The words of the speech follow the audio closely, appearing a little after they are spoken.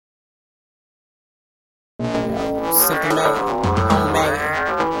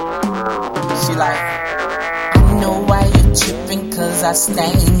cause I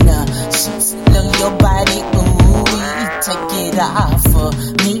stain the sheets. Love your body, ooh, take it off for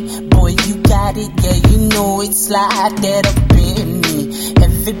me. Boy, you got it, yeah, you know it's slide that up in me.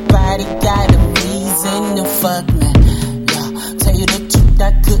 Everybody got a reason to fuck me. Yeah, tell you the truth,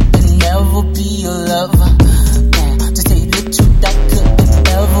 I couldn't never be your lover. Yeah, to tell you the truth, I couldn't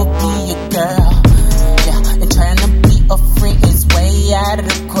ever be your girl. Yeah, and trying to be a friend is way out of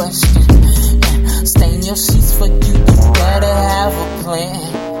the question. Yeah, stain your sheets for you, you better have a plan.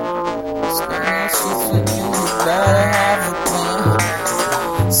 Stain your sheets for you, you better have a plan.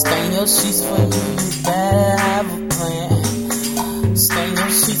 Stain your sheets for you, you better have a plan. Stain your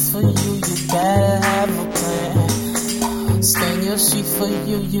sheets for you, you better have a plan. Stain your sheets for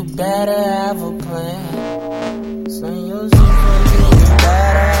you, you better have a plan. Stain your sheets for you, you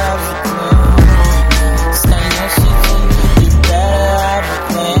better have a plan. Stain your sheets for you, you better have a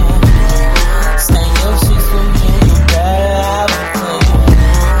plan. Stain your sheets for you, you better have a plan.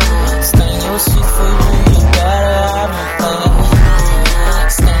 Stain your sheets for you, you better have a plan. Stain your sheets for you, you better have a plan.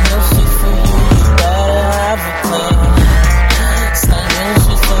 Stain your sheets for you,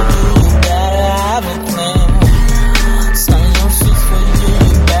 you better have a plan. Stain your sheets for you,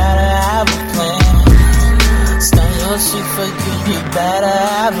 you better have a plan. Stain your sheets for you, you better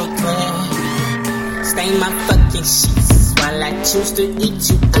have a plan. Stain my fucking sheets while I choose to eat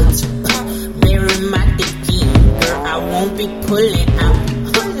you out. Bury my dick in, girl, I won't be pulling out.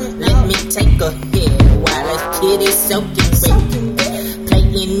 Let me take a hit while a kid is soaking wet.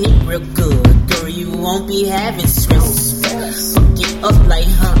 Playing it real good, girl, you won't be having stress. Fuck it up like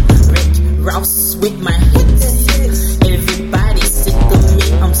Rick Ross with my hits. Everybody sick of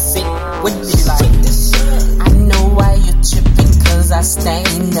me, I'm sick with this shit. I know why you're tripping, cause I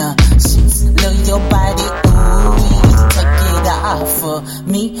stain the sheets. Love your body, ooh, take it off for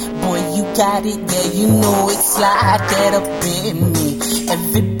me. Boy, you got it, yeah, you know it's slide that up in me.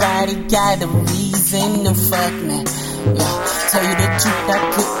 Everybody got a reason to fuck me. Yeah, tell you the truth, I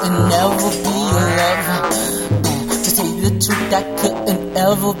couldn't never be your lover. Yeah, to tell you the truth, I couldn't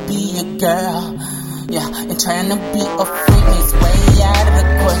ever be your girl. Yeah, and trying to be a friend is way out of the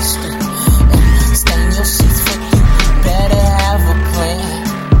question.